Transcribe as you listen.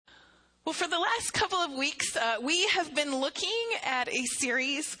Well, for the last couple of weeks, we have been looking at a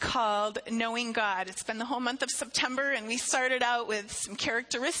series called Knowing God. It's been the whole month of September, and we started out with some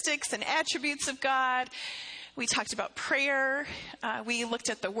characteristics and attributes of God. We talked about prayer. We looked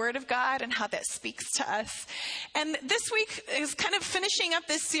at the Word of God and how that speaks to us. And this week is kind of finishing up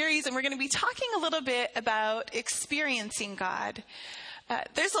this series, and we're going to be talking a little bit about experiencing God.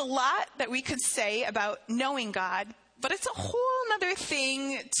 There's a lot that we could say about knowing God, but it's a whole other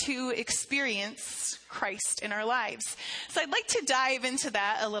thing to experience Christ in our lives. So I'd like to dive into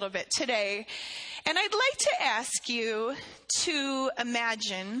that a little bit today. And I'd like to ask you to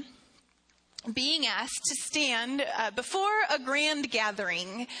imagine being asked to stand before a grand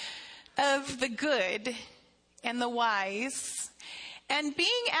gathering of the good and the wise, and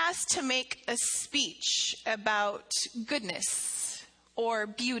being asked to make a speech about goodness or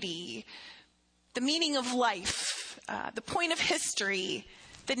beauty, the meaning of life, the point of history,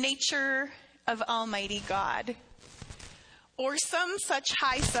 the nature of Almighty God, or some such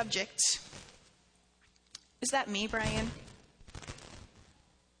high subject. Is that me, Brian?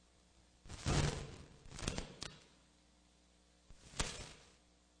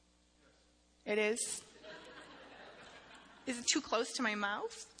 It is? Is it too close to my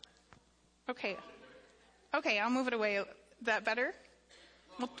mouth? Okay, I'll move it away. Is that better?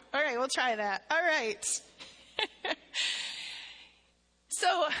 All right, we'll try that. All right.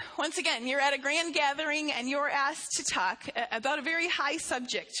 So, once again, you're at a grand gathering and you're asked to talk about a very high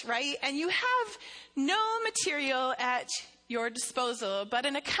subject, right? And you have no material at your disposal but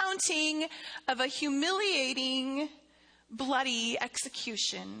an accounting of a humiliating, bloody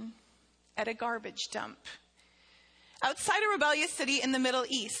execution at a garbage dump outside a rebellious city in the Middle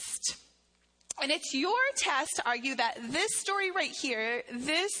East. And it's your task to argue that this story right here,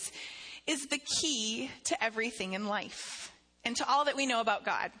 this is the key to everything in life and to all that we know about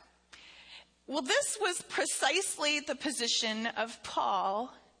God. Well, this was precisely the position of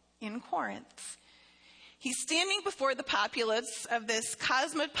Paul in Corinth. He's standing before the populace of this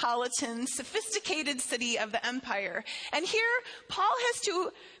cosmopolitan, sophisticated city of the empire. And here, Paul has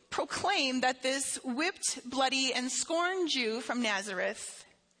to proclaim that this whipped, bloody, and scorned Jew from Nazareth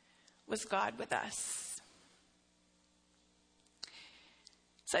was God with us.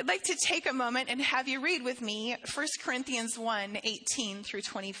 So I'd like to take a moment and have you read with me 1 Corinthians 1:18 through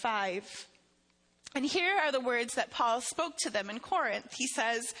 25. And here are the words that Paul spoke to them in Corinth. He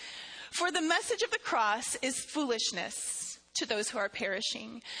says, "For the message of the cross is foolishness to those who are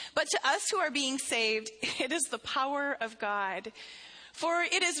perishing, but to us who are being saved, it is the power of God. For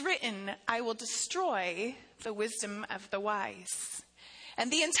it is written, I will destroy the wisdom of the wise,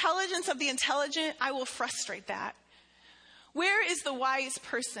 and the intelligence of the intelligent, I will frustrate that. Where is the wise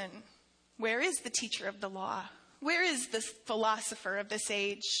person? Where is the teacher of the law? Where is the philosopher of this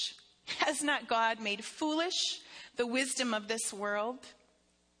age? Has not God made foolish the wisdom of this world?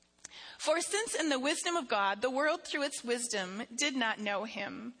 For since in the wisdom of God, the world through its wisdom did not know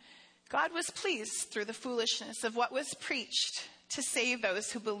him, God was pleased through the foolishness of what was preached to save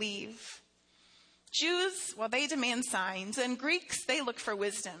those who believe. Jews, well, they demand signs, and Greeks, they look for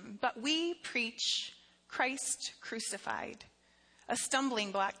wisdom. But we preach Christ crucified, a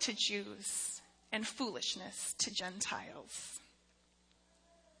stumbling block to Jews and foolishness to Gentiles."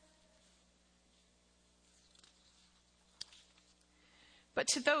 But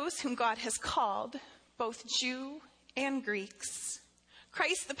to those whom God has called, both Jew and Greeks,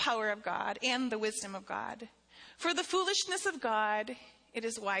 Christ the power of God and the wisdom of God. For the foolishness of God, it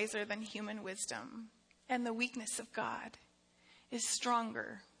is wiser than human wisdom, and the weakness of God is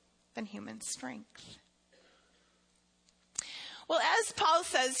stronger than human strength. Well, as Paul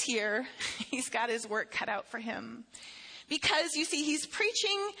says here, he's got his work cut out for him. Because, you see, he's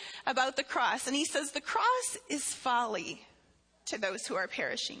preaching about the cross, and he says the cross is folly to those who are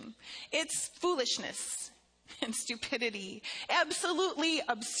perishing. It's foolishness and stupidity, absolutely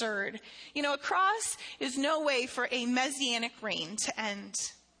absurd. You know, a cross is no way for a messianic reign to end.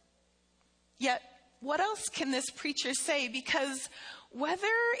 Yet, what else can this preacher say? Because whether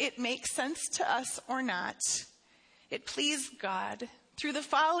it makes sense to us or not, it pleased God through the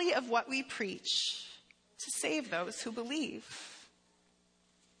folly of what we preach to save those who believe.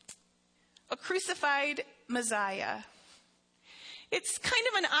 A crucified Messiah. It's kind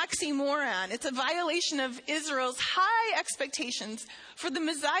of an oxymoron. It's a violation of Israel's high expectations for the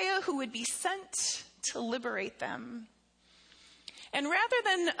Messiah who would be sent to liberate them. And rather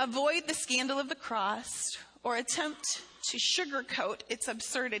than avoid the scandal of the cross or attempt to sugarcoat its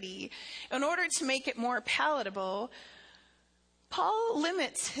absurdity in order to make it more palatable, Paul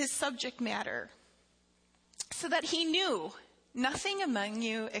limits his subject matter so that he knew nothing among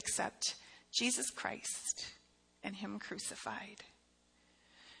you except Jesus Christ and him crucified.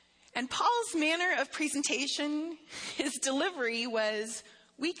 And Paul's manner of presentation, his delivery was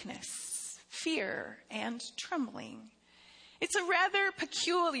weakness, fear, and trembling. It's a rather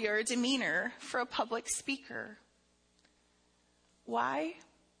peculiar demeanor for a public speaker. Why?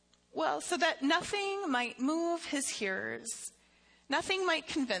 Well, so that nothing might move his hearers, nothing might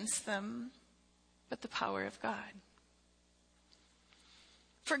convince them but the power of God.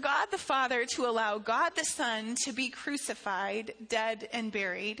 For God the Father to allow God the Son to be crucified, dead, and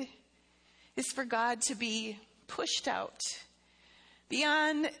buried is for God to be pushed out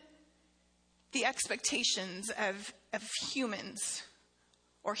beyond the expectations of humans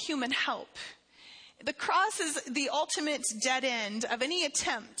or human help. The cross is the ultimate dead end of any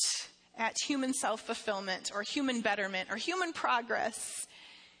attempt at human self-fulfillment or human betterment or human progress.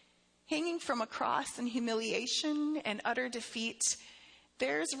 Hanging from a cross in humiliation and utter defeat,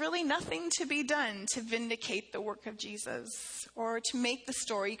 there's really nothing to be done to vindicate the work of Jesus or to make the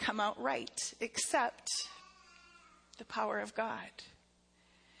story come out right, except the power of God.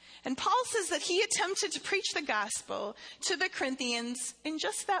 And Paul says that he attempted to preach the gospel to the Corinthians in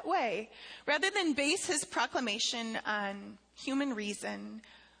just that way, rather than base his proclamation on human reason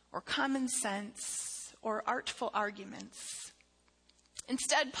or common sense or artful arguments.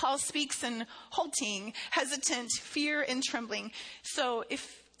 Instead, Paul speaks in halting, hesitant, fear, and trembling. So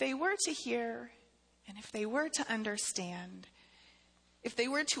if they were to hear and if they were to understand, if they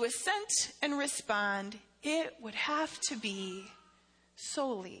were to assent and respond, it would have to be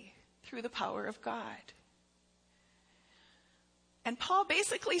solely through the power of God. And Paul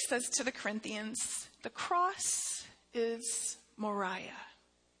basically says to the Corinthians, the cross is Moriah,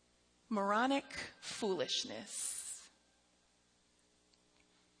 moronic foolishness.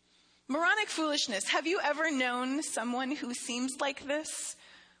 Moronic foolishness. Have you ever known someone who seems like this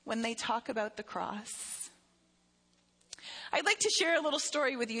when they talk about the cross? I'd like to share a little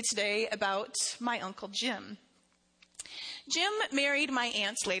story with you today about my Uncle Jim. Jim married my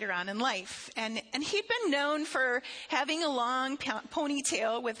aunt later on in life, and he'd been known for having a long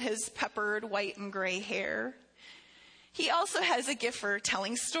ponytail with his peppered white and gray hair. He also has a gift for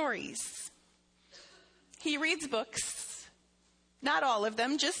telling stories. He reads books. Not all of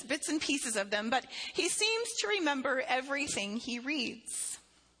them, just bits and pieces of them, but he seems to remember everything he reads.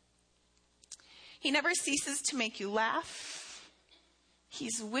 He never ceases to make you laugh.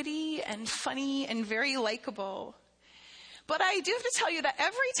 He's witty and funny and very likable. But I do have to tell you that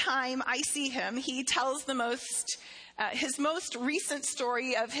every time I see him, he tells his most recent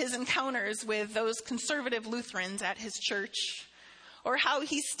story of his encounters with those conservative Lutherans at his church, or how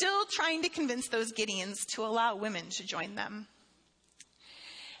he's still trying to convince those Gideons to allow women to join them.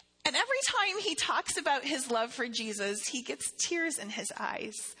 And every time he talks about his love for Jesus, he gets tears in his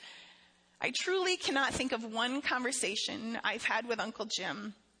eyes. I truly cannot think of one conversation I've had with Uncle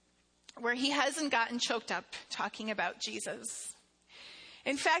Jim where he hasn't gotten choked up talking about Jesus.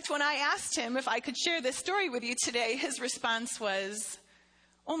 In fact, when I asked him if I could share this story with you today, his response was,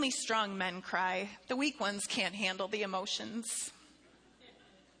 "Only strong men cry. The weak ones can't handle the emotions."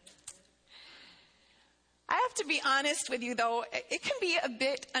 I have to be honest with you, though, it can be a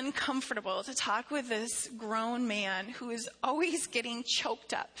bit uncomfortable to talk with this grown man who is always getting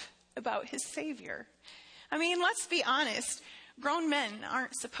choked up about his Savior. I mean, let's be honest. Grown men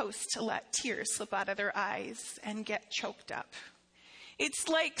aren't supposed to let tears slip out of their eyes and get choked up. It's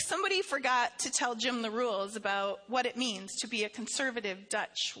like somebody forgot to tell Jim the rules about what it means to be a conservative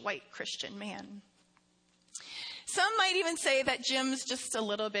Dutch white Christian man. Some might even say that Jim's just a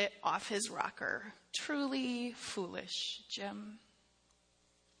little bit off his rocker. Truly foolish, Jim.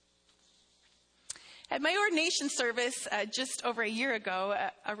 At my ordination service just over a year ago,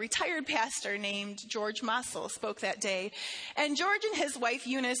 a retired pastor named George Mossel spoke that day. And George and his wife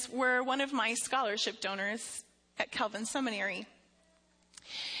Eunice were one of my scholarship donors at Calvin Seminary.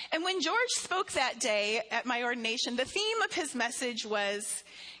 And when George spoke that day at my ordination, the theme of his message was,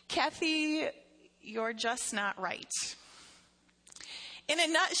 "Kathy, you're just not right." In a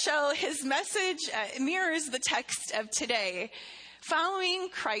nutshell, his message mirrors the text of today. Following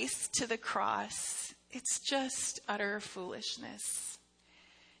Christ to the cross, it's just utter foolishness.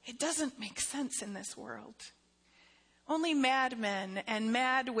 It doesn't make sense in this world. Only mad men and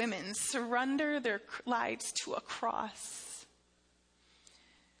mad women surrender their lives to a cross.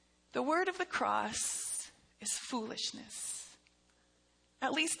 The word of the cross is foolishness.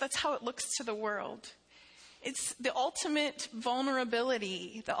 At least that's how it looks to the world. It's the ultimate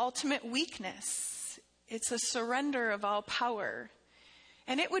vulnerability, the ultimate weakness. It's a surrender of all power.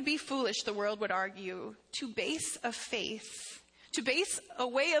 And it would be foolish, the world would argue, to base a faith to base a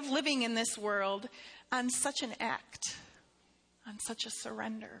way of living in this world on such an act, on such a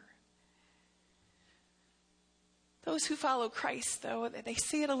surrender. Those who follow Christ, though, they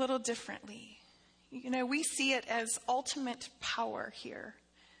see it a little differently. We see it as ultimate power here.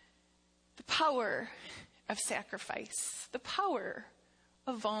 The power of sacrifice, the power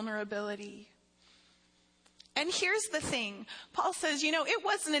of vulnerability. And here's the thing. Paul says, it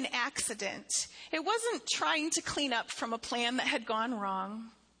wasn't an accident. It wasn't trying to clean up from a plan that had gone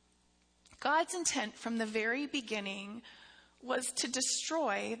wrong. God's intent from the very beginning was to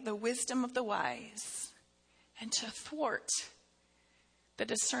destroy the wisdom of the wise and to thwart the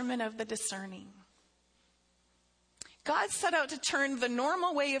discernment of the discerning. God set out to turn the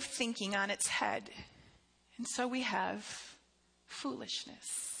normal way of thinking on its head. And so we have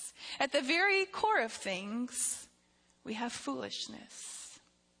foolishness. At the very core of things, we have foolishness.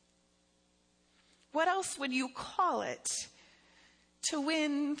 What else would you call it? To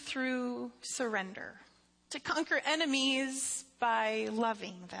win through surrender. To conquer enemies by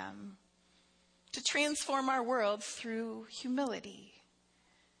loving them. To transform our world through humility.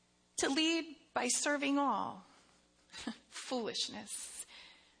 To lead by serving all. Foolishness.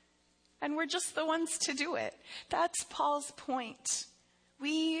 And we're just the ones to do it. That's Paul's point.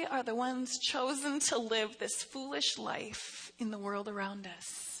 We are the ones chosen to live this foolish life in the world around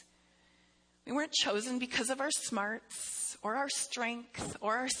us. We weren't chosen because of our smarts or our strength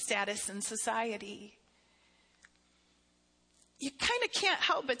or our status in society. You kind of can't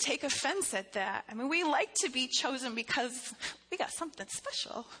help but take offense at that. We like to be chosen because we got something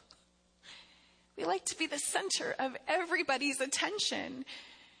special. We like to be the center of everybody's attention.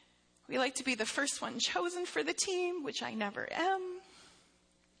 We like to be the first one chosen for the team, which I never am.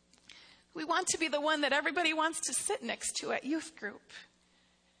 We want to be the one that everybody wants to sit next to at youth group.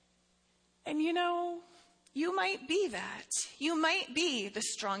 And you might be that. You might be the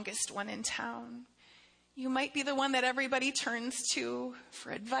strongest one in town. You might be the one that everybody turns to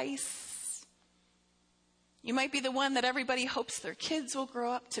for advice. You might be the one that everybody hopes their kids will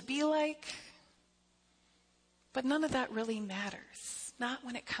grow up to be like. But none of that really matters. Not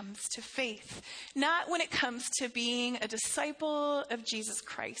when it comes to faith. Not when it comes to being a disciple of Jesus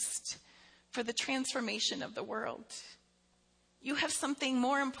Christ for the transformation of the world. You have something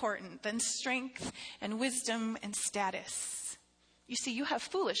more important than strength and wisdom and status. You see, you have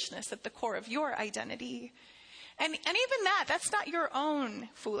foolishness at the core of your identity. And even that's not your own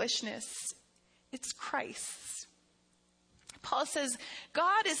foolishness. It's Christ's. Paul says,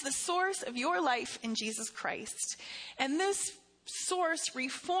 God is the source of your life in Jesus Christ. And this source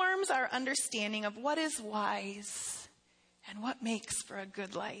reforms our understanding of what is wise and what makes for a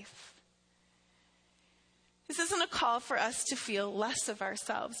good life. This isn't a call for us to feel less of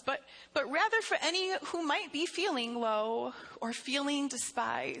ourselves, but rather for any who might be feeling low or feeling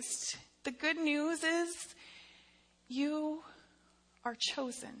despised. The good news is you are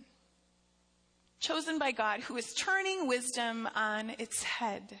chosen. Chosen by God, who is turning wisdom on its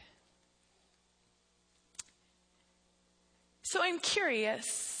head. So I'm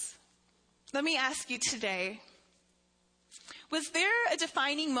curious. Let me ask you today. Was there a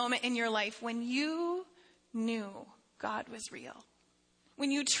defining moment in your life when you knew God was real?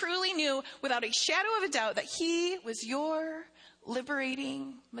 When you truly knew without a shadow of a doubt that he was your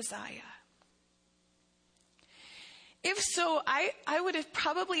liberating Messiah? If so, I would have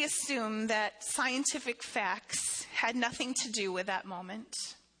probably assumed that scientific facts had nothing to do with that moment.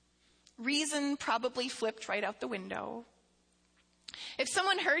 Reason probably flipped right out the window. If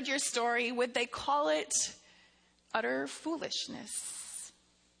someone heard your story, would they call it utter foolishness?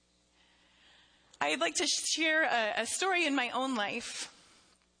 I'd like to share a story in my own life.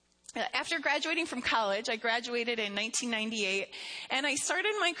 After graduating from college, I graduated in 1998, and I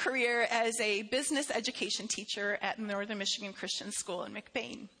started my career as a business education teacher at Northern Michigan Christian School in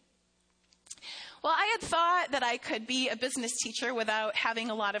McBain. Well, I had thought that I could be a business teacher without having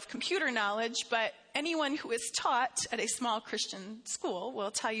a lot of computer knowledge, but anyone who is taught at a small Christian school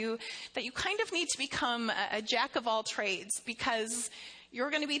will tell you that you kind of need to become a jack of all trades, because you're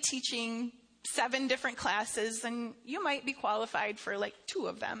going to be teaching 7 different classes, and you might be qualified for like 2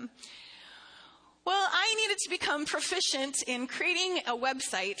 of them. Well, I needed to become proficient in creating a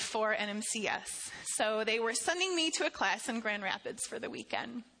website for NMCS, so they were sending me to a class in Grand Rapids for the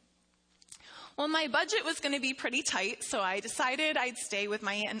weekend. Well, my budget was going to be pretty tight, so I decided I'd stay with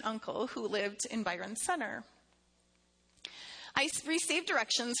my aunt and uncle who lived in Byron Center. I received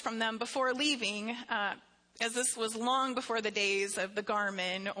directions from them before leaving, as this was long before the days of the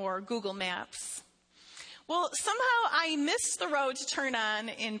Garmin or Google Maps. Well, somehow I missed the road to turn on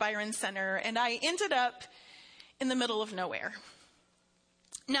in Byron Center, and I ended up in the middle of nowhere.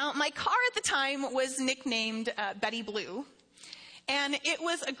 Now, my car at the time was nicknamed Betty Blue, and it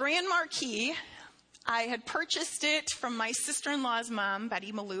was a Grand Marquis. I had purchased it from my sister-in-law's mom,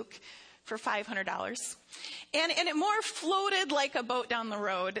 Betty Malouk, for $500. And it more floated like a boat down the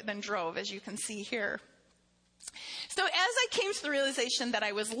road than drove, as you can see here. So as I came to the realization that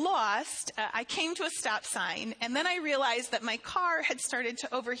I was lost, I came to a stop sign, and then I realized that my car had started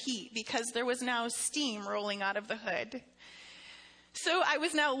to overheat because there was now steam rolling out of the hood. So I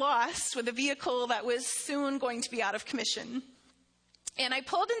was now lost with a vehicle that was soon going to be out of commission. And I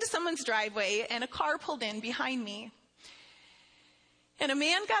pulled into someone's driveway, and a car pulled in behind me. And a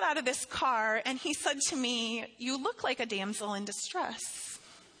man got out of this car, and he said to me, "You look like a damsel in distress."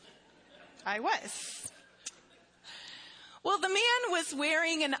 I was. Well, the man was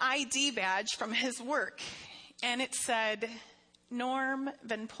wearing an ID badge from his work, and it said, Norm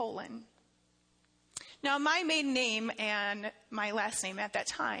Van Polen. Now, my maiden name and my last name at that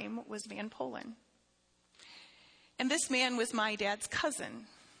time was Van Polen. And this man was my dad's cousin.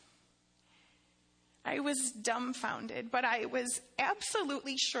 I was dumbfounded, but I was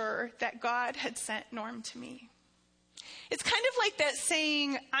absolutely sure that God had sent Norm to me. It's kind of like that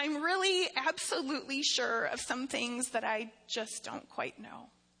saying, I'm really absolutely sure of some things that I just don't quite know.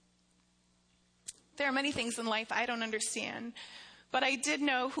 There are many things in life I don't understand, but I did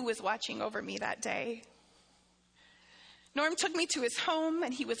know who was watching over me that day. Norm took me to his home,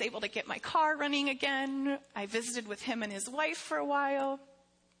 and he was able to get my car running again. I visited with him and his wife for a while,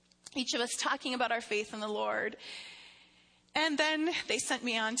 each of us talking about our faith in the Lord. And then they sent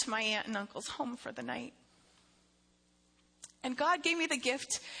me on to my aunt and uncle's home for the night. And God gave me the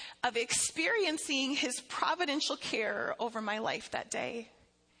gift of experiencing his providential care over my life that day.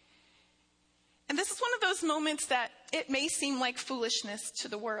 And this is one of those moments that it may seem like foolishness to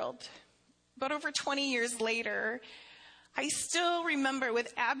the world. But over 20 years later, I still remember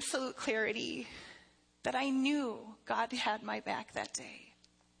with absolute clarity that I knew God had my back that day.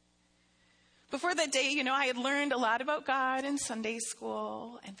 Before that day, I had learned a lot about God in Sunday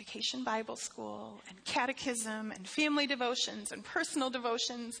school and vacation Bible school and catechism and family devotions and personal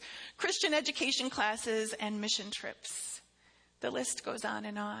devotions, Christian education classes and mission trips. The list goes on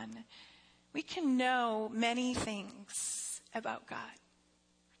and on. We can know many things about God.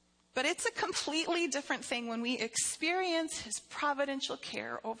 But it's a completely different thing when we experience his providential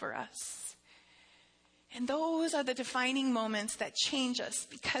care over us. And those are the defining moments that change us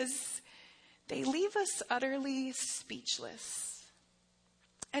because they leave us utterly speechless.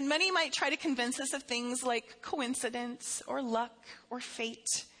 And many might try to convince us of things like coincidence or luck or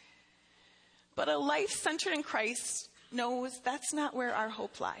fate. But a life centered in Christ knows that's not where our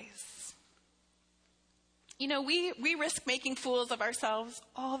hope lies. We risk making fools of ourselves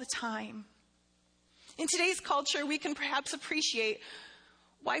all the time. In today's culture, we can perhaps appreciate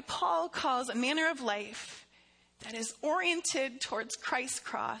why Paul calls a manner of life that is oriented towards Christ's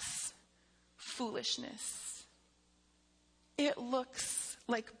cross foolishness. It looks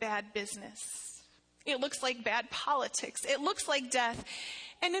like bad business. It looks like bad politics. It looks like death.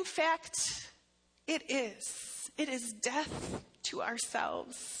 And in fact, it is. It is death to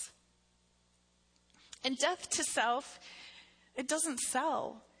ourselves. And death to self, it doesn't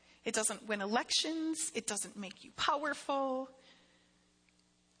sell. It doesn't win elections. It doesn't make you powerful.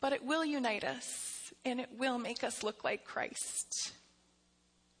 But it will unite us, and it will make us look like Christ.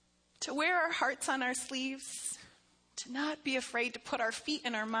 To wear our hearts on our sleeves, to not be afraid to put our feet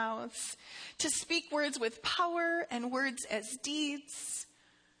in our mouths, to speak words with power and words as deeds.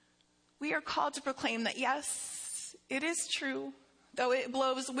 We are called to proclaim that, yes, it is true. Though it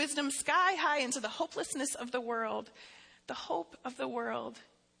blows wisdom sky high into the hopelessness of the world, the hope of the world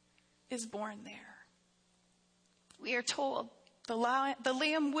is born there. We are told the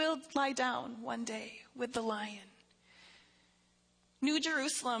lamb will lie down one day with the lion. New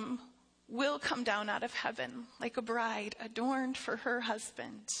Jerusalem will come down out of heaven like a bride adorned for her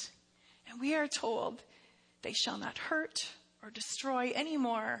husband. And we are told they shall not hurt or destroy any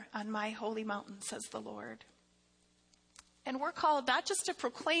more on my holy mountain, says the Lord. And we're called not just to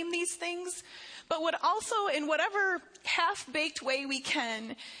proclaim these things, but would also, in whatever half-baked way we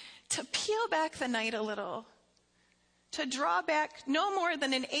can, to peel back the night a little, to draw back no more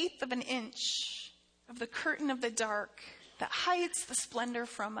than 1/8 of an inch of the curtain of the dark that hides the splendor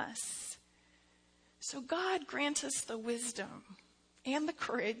from us. So God grant us the wisdom and the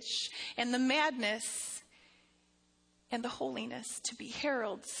courage and the madness and the holiness to be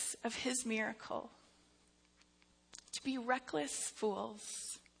heralds of his miracle. To be reckless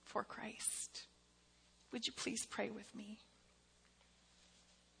fools for Christ. Would you please pray with me?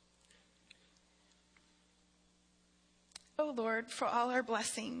 O Lord, for all our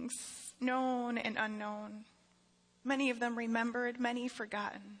blessings, known and unknown, many of them remembered, many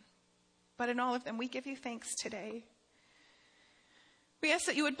forgotten. But in all of them, we give you thanks today. We ask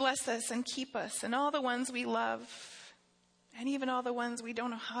that you would bless us and keep us and all the ones we love, and even all the ones we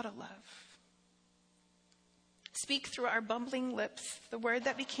don't know how to love. Speak through our bumbling lips the word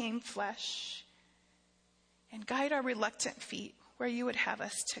that became flesh, and guide our reluctant feet where you would have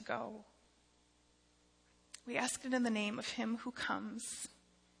us to go. We ask it in the name of him who comes,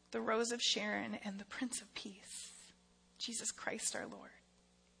 the Rose of Sharon and the Prince of Peace, Jesus Christ our Lord.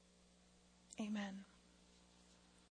 Amen.